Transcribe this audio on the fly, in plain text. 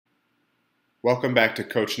Welcome back to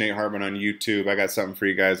Coach Nate Hartman on YouTube. I got something for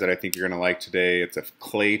you guys that I think you're going to like today. It's a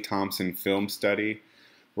Klay Thompson film study.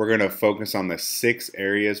 We're going to focus on the 6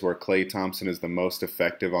 areas where Klay Thompson is the most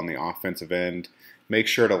effective on the offensive end. Make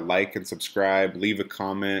sure to like and subscribe, leave a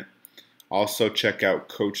comment. Also check out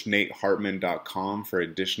CoachNateHartman.com for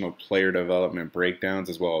additional player development breakdowns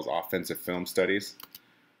as well as offensive film studies.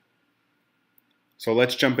 So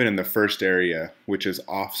let's jump in the first area, which is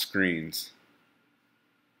off screens.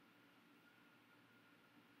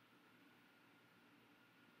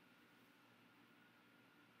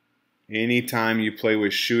 Anytime you play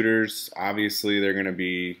with shooters, obviously they're going to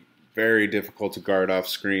be very difficult to guard off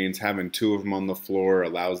screens. Having 2 of them on the floor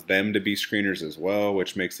allows them to be screeners as well,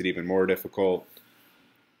 which makes it even more difficult.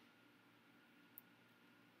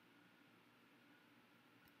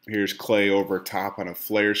 Here's Klay over top on a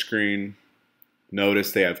flare screen.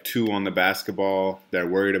 Notice they have 2 on the basketball. They're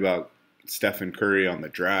worried about Stephen Curry on the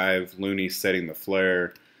drive. Looney setting the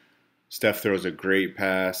flare. Steph throws a great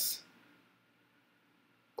pass.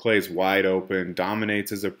 Klay's wide open, dominates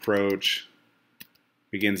his approach,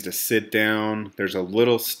 begins to sit down. There's a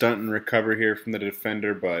little stunt and recover here from the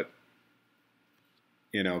defender, but,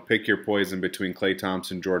 you know, pick your poison between Klay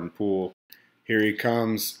Thompson, Jordan Poole. Here he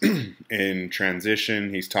comes in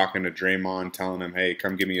transition. He's talking to Draymond, telling him, hey,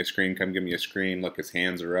 come give me a screen, come give me a screen. Look, his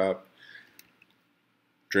hands are up.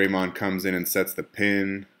 Draymond comes in and sets the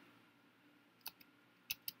pin.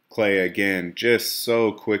 Klay, again, just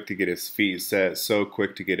so quick to get his feet set, so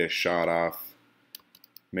quick to get his shot off.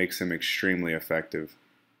 Makes him extremely effective.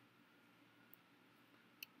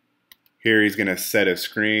 Here he's going to set a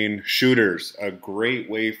screen. Shooters, a great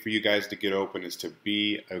way for you guys to get open is to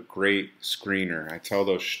be a great screener. I tell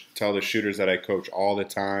the shooters that I coach all the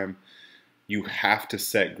time, you have to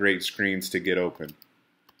set great screens to get open.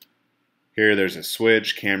 Here there's a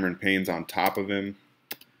switch. Cameron Payne's on top of him.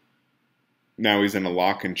 Now he's in a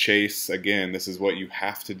lock and chase. Again, this is what you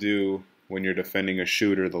have to do when you're defending a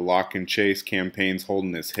shooter. The lock and chase. Cam Payne's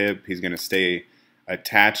holding his hip. He's going to stay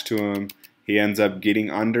attached to him. He ends up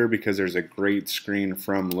getting under because there's a great screen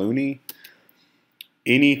from Looney.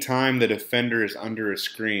 Anytime the defender is under a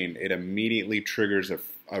screen, it immediately triggers a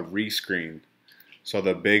rescreen. So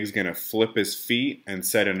the big's going to flip his feet and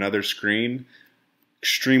set another screen.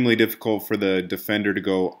 Extremely difficult for the defender to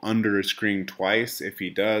go under a screen twice. If he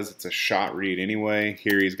does, it's a shot read anyway.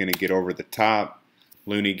 Here he's going to get over the top.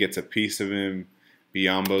 Looney gets a piece of him.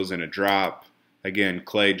 Biyombo's in a drop. Again,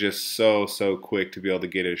 Klay just so quick to be able to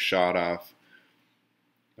get his shot off.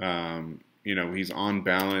 You know, he's on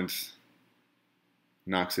balance.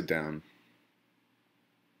 Knocks it down.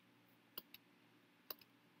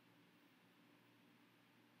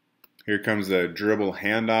 Here comes the dribble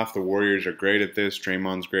handoff. The Warriors are great at this.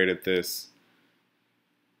 Draymond's great at this.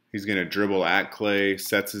 He's going to dribble at Klay,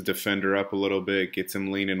 sets his defender up a little bit, gets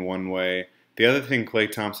him leaning one way. The other thing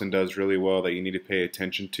Klay Thompson does really well that you need to pay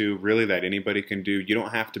attention to, really that anybody can do, you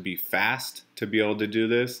don't have to be fast to be able to do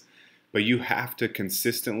this, but you have to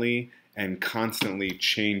consistently and constantly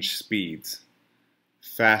change speeds.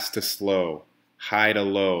 Fast to slow, high to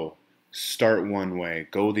low, start one way,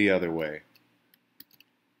 go the other way.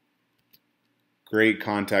 Great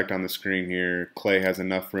contact on the screen here. Klay has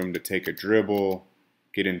enough room to take a dribble,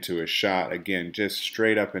 get into a shot. Again, just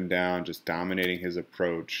straight up and down, just dominating his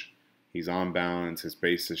approach. He's on balance. His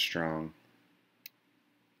base is strong.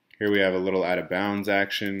 Here we have a little out of bounds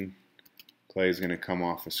action. Klay's going to come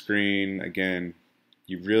off the screen. Again,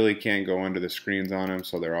 you really can't go under the screens on him,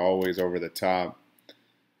 so they're always over the top.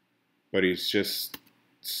 But he's just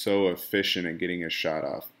so efficient at getting his shot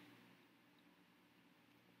off.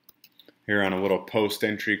 Here on a little post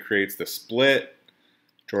entry creates the split.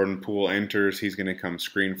 Jordan Poole enters. He's going to come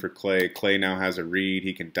screen for Klay. Klay now has a read.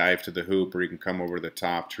 He can dive to the hoop or he can come over the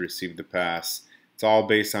top to receive the pass. It's all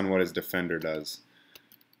based on what his defender does.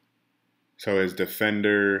 So his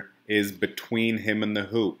defender is between him and the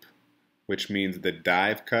hoop, which means the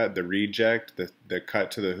dive cut, the reject, the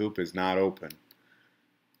cut to the hoop is not open.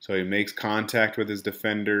 So he makes contact with his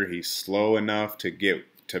defender. He's slow enough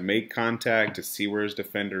to make contact, to see where his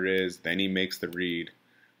defender is. Then he makes the read.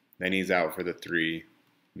 Then he's out for the 3.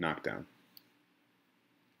 Knockdown.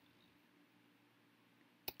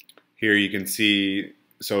 Here you can see,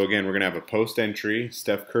 so again, we're going to have a post entry.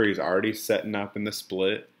 Steph Curry's already setting up in the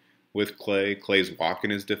split with Klay. Klay's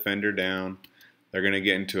walking his defender down. They're going to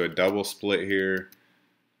get into a double split here.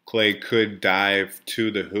 Klay could dive to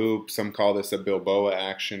the hoop. Some call this a Bilboa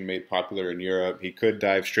action made popular in Europe. He could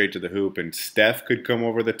dive straight to the hoop, and Steph could come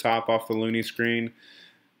over the top off the Looney screen.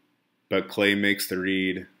 But Klay makes the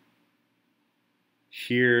read.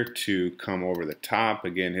 here to come over the top.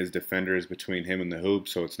 Again, his defender is between him and the hoop,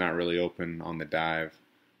 so it's not really open on the dive.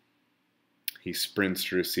 He sprints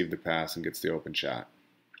to receive the pass and gets the open shot.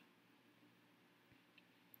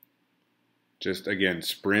 Just, again,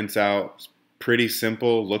 sprints out. Pretty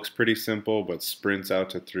simple, looks pretty simple, but sprints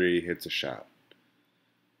out to three, hits a shot.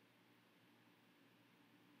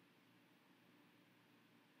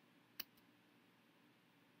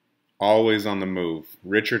 Always on the move.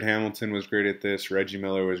 Richard Hamilton was great at this. Reggie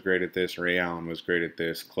Miller was great at this. Ray Allen was great at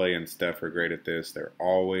this. Klay and Steph are great at this. They're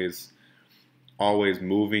always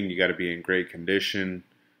moving. You got to be in great condition.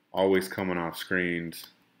 Always coming off screens.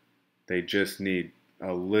 They just need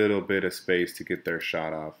a little bit of space to get their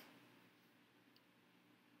shot off.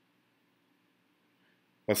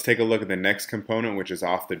 Let's take a look at the next component, which is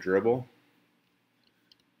off the dribble.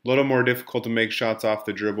 A little more difficult to make shots off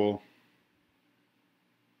the dribble.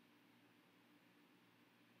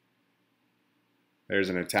 There's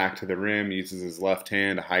an attack to the rim, uses his left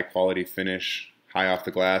hand, a high quality finish, high off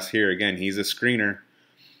the glass. Here again, he's a screener.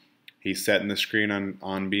 He's setting the screen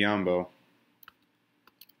on Biyombo.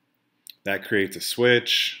 That creates a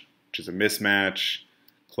switch, which is a mismatch.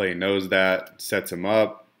 Klay knows that, sets him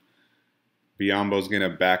up. Biyombo's going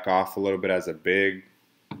to back off a little bit as a big,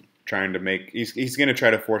 trying to make, he's going to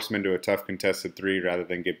try to force him into a tough contested three rather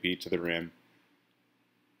than get beat to the rim.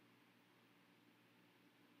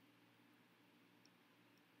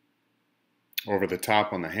 Over the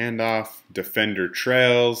top on the handoff. Defender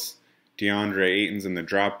trails. DeAndre Ayton's in the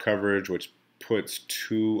drop coverage, which puts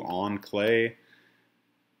two on Klay.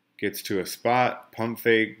 Gets to a spot. Pump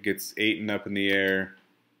fake. Gets Ayton up in the air.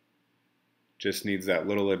 Just needs that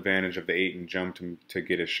little advantage of the Ayton jump to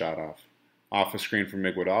get his shot off. Off a screen from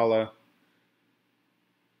Iguodala.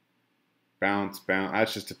 Bounce, bounce.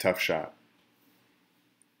 That's just a tough shot.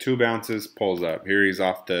 Two bounces, pulls up. Here he's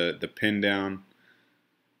off the pin down.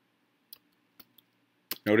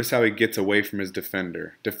 Notice how he gets away from his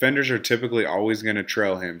defender. Defenders are typically always going to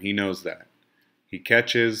trail him. He knows that. He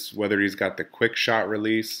catches, whether he's got the quick shot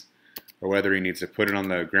release or whether he needs to put it on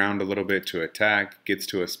the ground a little bit to attack, gets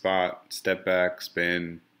to a spot, step back,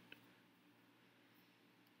 spin.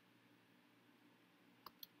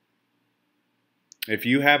 If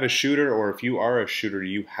you have a shooter or if you are a shooter,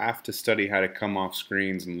 you have to study how to come off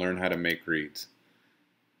screens and learn how to make reads.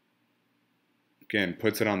 Again,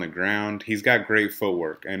 puts it on the ground. He's got great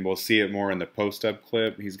footwork, and we'll see it more in the post-up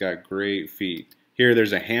clip. He's got great feet. Here,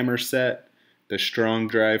 there's a hammer set. The strong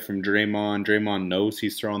drive from Draymond. Draymond knows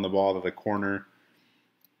he's throwing the ball to the corner.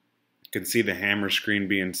 You can see the hammer screen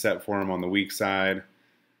being set for him on the weak side.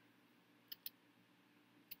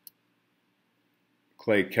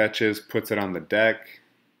 Klay catches, puts it on the deck.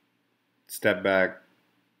 Step back.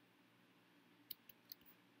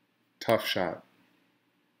 Tough shot.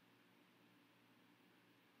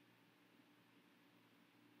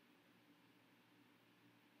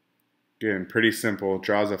 Again, pretty simple.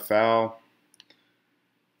 Draws a foul.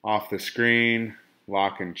 Off the screen.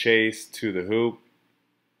 Lock and chase to the hoop.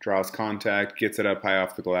 Draws contact. Gets it up high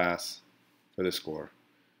off the glass for the score.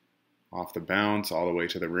 Off the bounce all the way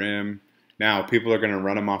to the rim. Now, people are going to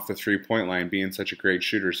run him off the three-point line being such a great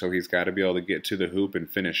shooter, so he's got to be able to get to the hoop and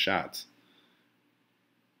finish shots.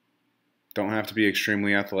 Don't have to be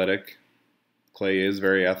extremely athletic. Klay is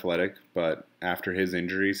very athletic, but after his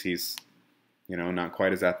injuries, he's not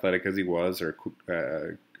quite as athletic as he was or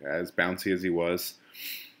as bouncy as he was.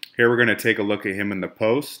 Here we're going to take a look at him in the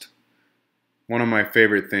post. One of my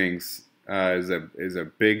favorite things is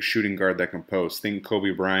a big shooting guard that can post. Think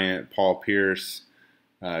Kobe Bryant, Paul Pierce,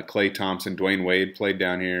 Klay Thompson, Dwayne Wade played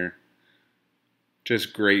down here.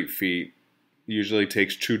 Just great feet. Usually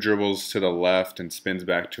takes two dribbles to the left and spins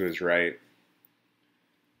back to his right.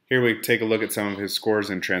 Here we take a look at some of his scores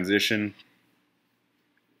in transition.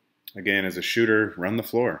 Again, as a shooter, run the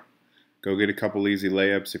floor. Go get a couple easy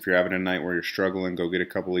layups. If you're having a night where you're struggling, go get a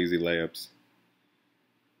couple easy layups.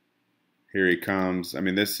 Here he comes. I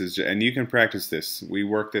mean, this is, and you can practice this. We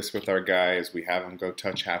work this with our guys. We have them go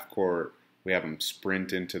touch half court. We have them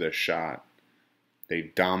sprint into the shot.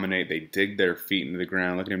 They dominate. They dig their feet into the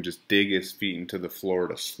ground. Look at him just dig his feet into the floor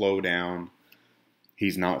to slow down.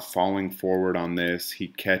 He's not falling forward on this. He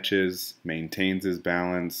catches, maintains his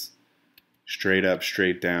balance. Straight up,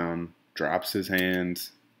 straight down, drops his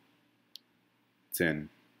hands. It's in.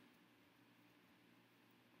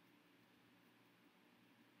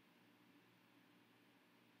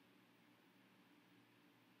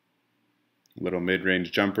 Little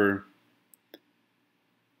mid-range jumper.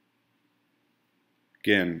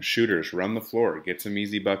 Again, shooters, run the floor. Get some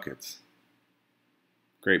easy buckets.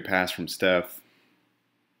 Great pass from Steph.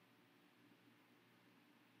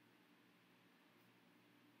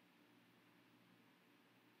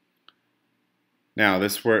 Now,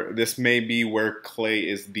 this may be where Klay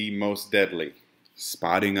is the most deadly.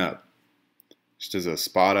 Spotting up. Just as a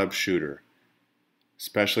spot-up shooter.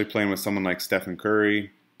 Especially playing with someone like Stephen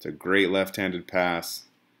Curry. It's a great left-handed pass.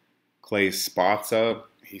 Klay spots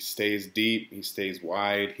up. He stays deep. He stays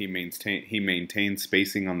wide. He maintains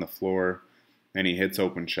spacing on the floor. And he hits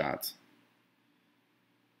open shots.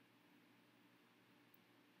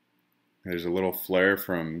 There's a little flare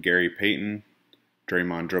from Gary Payton.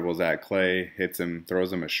 Draymond dribbles at Klay, hits him,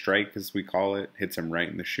 throws him a strike as we call it, hits him right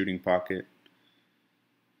in the shooting pocket.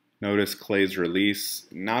 Notice Klay's release.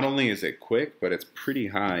 Not only is it quick, but it's pretty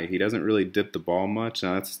high. He doesn't really dip the ball much.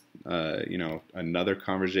 Now that's another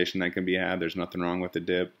conversation that can be had. There's nothing wrong with the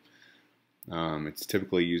dip. It's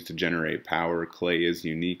typically used to generate power. Klay is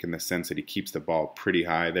unique in the sense that he keeps the ball pretty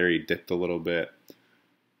high. There he dipped a little bit.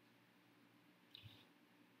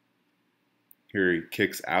 Here he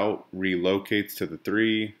kicks out, relocates to the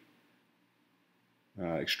three.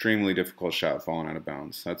 Extremely difficult shot falling out of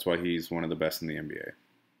bounds. That's why he's one of the best in the NBA.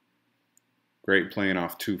 Great playing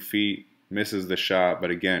off 2 feet. Misses the shot,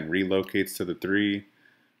 but again, relocates to the three.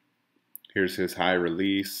 Here's his high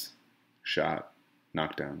release. Shot.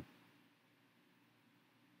 Knockdown.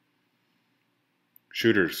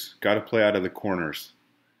 Shooters. Got to play out of the corners.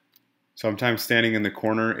 Sometimes standing in the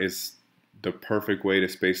corner is the perfect way to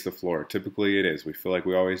space the floor. Typically it is. We feel like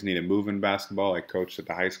we always need a move in basketball. I coached at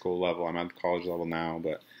the high school level. I'm at the college level now,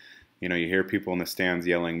 but you hear people in the stands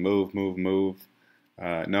yelling, move, move, move.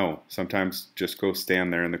 No, sometimes just go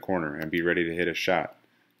stand there in the corner and be ready to hit a shot.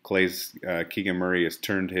 Keegan Murray has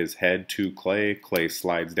turned his head to Klay. Klay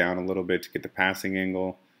slides down a little bit to get the passing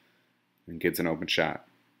angle and gets an open shot.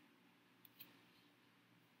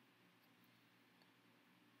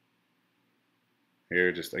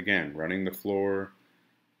 Here, just again, running the floor.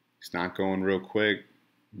 He's not going real quick,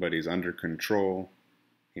 but he's under control.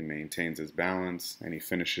 He maintains his balance, and he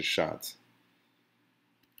finishes shots.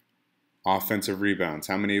 Offensive rebounds.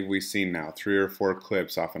 How many have we seen now? 3 or 4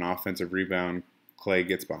 clips off an offensive rebound. Klay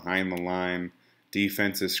gets behind the line.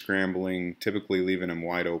 Defense is scrambling, typically leaving him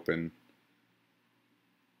wide open.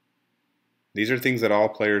 These are things that all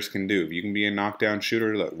players can do. If you can be a knockdown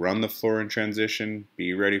shooter, look, run the floor in transition.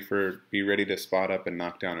 Be ready to spot up and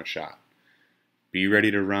knock down a shot. Be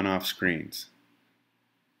ready to run off screens.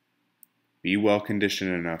 Be well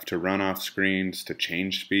conditioned enough to run off screens, to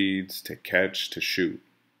change speeds, to catch, to shoot.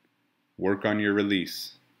 Work on your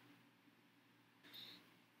release.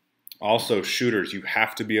 Also, shooters, you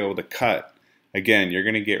have to be able to cut. Again, you're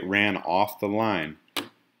going to get ran off the line.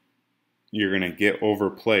 You're going to get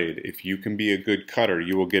overplayed. If you can be a good cutter,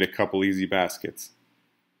 you will get a couple easy baskets.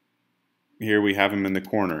 Here we have him in the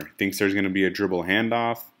corner. Thinks there's going to be a dribble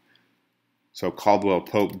handoff. So Caldwell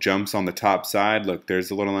Pope jumps on the top side. Look, there's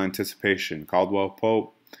a little anticipation. Caldwell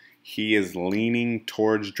Pope, he is leaning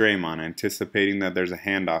towards Draymond, anticipating that there's a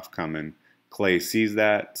handoff coming. Klay sees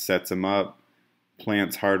that, sets him up,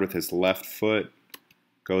 plants hard with his left foot,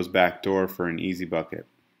 goes back door for an easy bucket.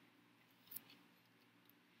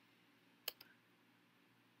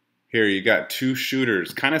 Here you got 2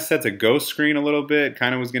 shooters. Kind of sets a ghost screen a little bit.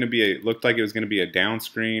 Kind of looked like it was going to be a down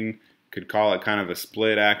screen. Could call it kind of a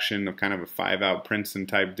split action of kind of a 5-out Princeton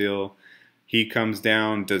type deal. He comes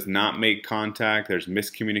down, does not make contact. There's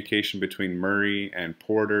miscommunication between Murray and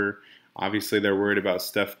Porter. Obviously they're worried about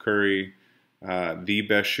Steph Curry, the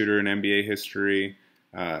best shooter in NBA history.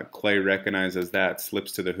 Klay recognizes that,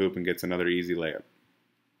 slips to the hoop and gets another easy layup.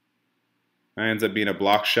 That ends up being a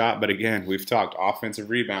block shot, but again, we've talked offensive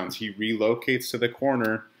rebounds. He relocates to the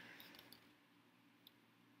corner,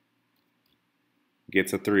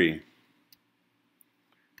 gets a 3.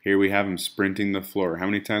 Here we have him sprinting the floor. How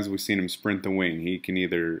many times have we seen him sprint the wing? He can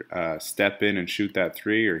either step in and shoot that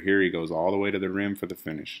 3, or here he goes all the way to the rim for the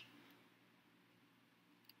finish.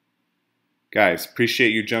 Guys,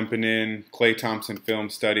 appreciate you jumping in. Klay Thompson film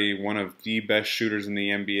study, one of the best shooters in the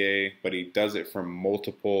NBA, but he does it from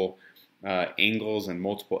multiple angles and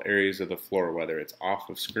multiple areas of the floor, whether it's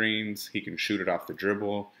off of screens, he can shoot it off the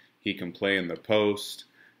dribble, he can play in the post,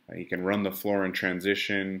 he can run the floor in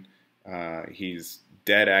transition, he's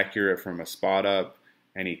dead accurate from a spot up,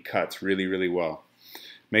 and he cuts really, really well.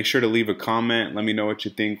 Make sure to leave a comment. Let me know what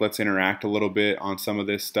you think. Let's interact a little bit on some of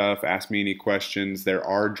this stuff. Ask me any questions. There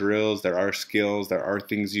are drills, there are skills, there are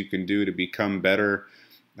things you can do to become better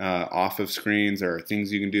off of screens. There are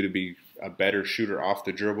things you can do to be a better shooter off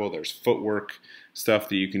the dribble. There's footwork stuff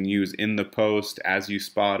that you can use in the post as you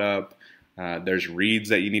spot up. There's reads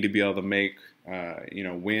that you need to be able to make,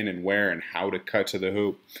 when and where and how to cut to the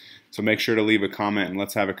hoop. So make sure to leave a comment and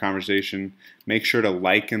let's have a conversation. Make sure to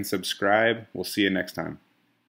like and subscribe. We'll see you next time.